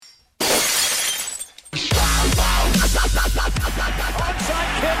Onside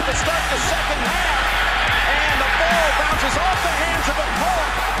kick to start the second half. And the ball bounces off the hands of the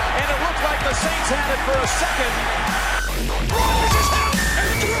Colts. And it looked like the Saints had it for a second. Rodgers is hit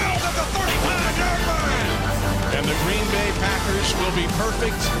and drilled at the 35-yard line. And the Green Bay Packers will be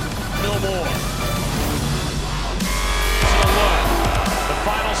perfect no more. So look, the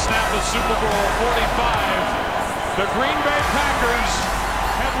final snap of Super Bowl 45. The Green Bay Packers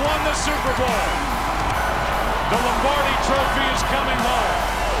have won the Super Bowl. The Lombardi Trophy is coming home.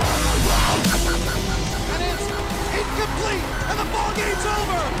 And it's incomplete. And the ball game's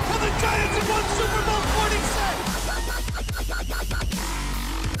over. And the Giants have won Super Bowl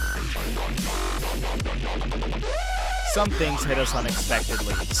 46. Some things hit us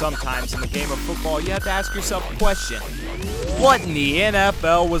unexpectedly. Sometimes in the game of football, you have to ask yourself a question. What in the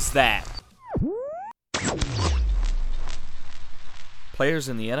NFL was that? Players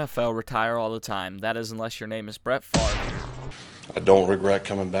in the NFL retire all the time. That is, unless your name is Brett Favre, I don't regret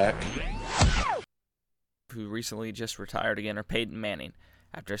coming back. who recently just retired again, or Peyton Manning.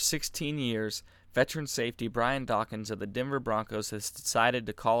 After 16 years, veteran safety Brian Dawkins of the Denver Broncos has decided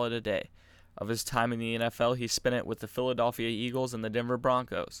to call it a day. Of his time in the NFL, he spent it with the Philadelphia Eagles and the Denver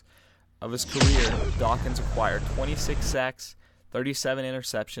Broncos. Of his career, Dawkins acquired 26 sacks, 37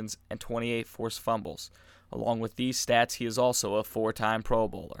 interceptions, and 28 forced fumbles. Along with these stats, he is also a 4-time Pro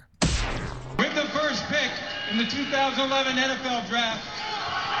Bowler. With the first pick in the 2011 NFL Draft,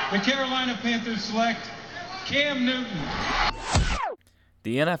 the Carolina Panthers select Cam Newton.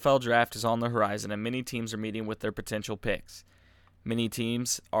 The NFL Draft is on the horizon, and many teams are meeting with their potential picks. Many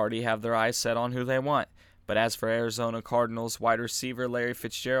teams already have their eyes set on who they want, but as for Arizona Cardinals wide receiver Larry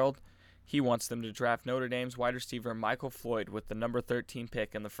Fitzgerald, he wants them to draft Notre Dame's wide receiver Michael Floyd with the number 13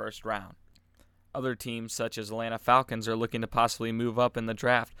 pick in the first round. Other teams, such as Atlanta Falcons, are looking to possibly move up in the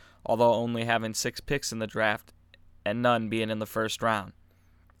draft, although only having 6 picks in the draft and none being in the first round.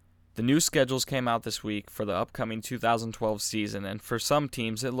 The new schedules came out this week for the upcoming 2012 season, and for some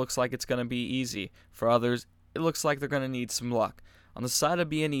teams it looks like it's going to be easy. For others, it looks like they're going to need some luck. On the side of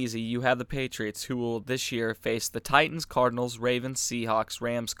being easy, you have the Patriots, who will this year face the Titans, Cardinals, Ravens, Seahawks,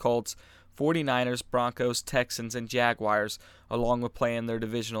 Rams, Colts, 49ers, Broncos, Texans, and Jaguars, along with playing their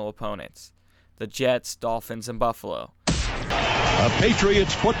divisional opponents, the Jets, Dolphins, and Buffalo. The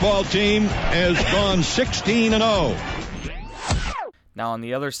Patriots football team has gone 16-0. Now, on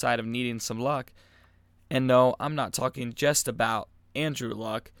the other side of needing some luck, and no, I'm not talking just about Andrew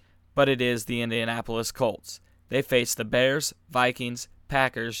Luck, but it is the Indianapolis Colts. They face the Bears, Vikings,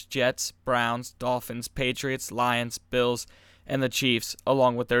 Packers, Jets, Browns, Dolphins, Patriots, Lions, Bills, and the Chiefs,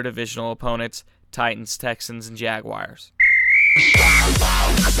 along with their divisional opponents, Titans, Texans, and Jaguars.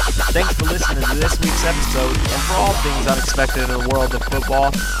 Thanks for listening to this week's episode, and for all things unexpected in the world of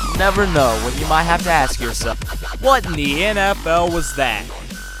football, you never know when you might have to ask yourself, what in the NFL was that?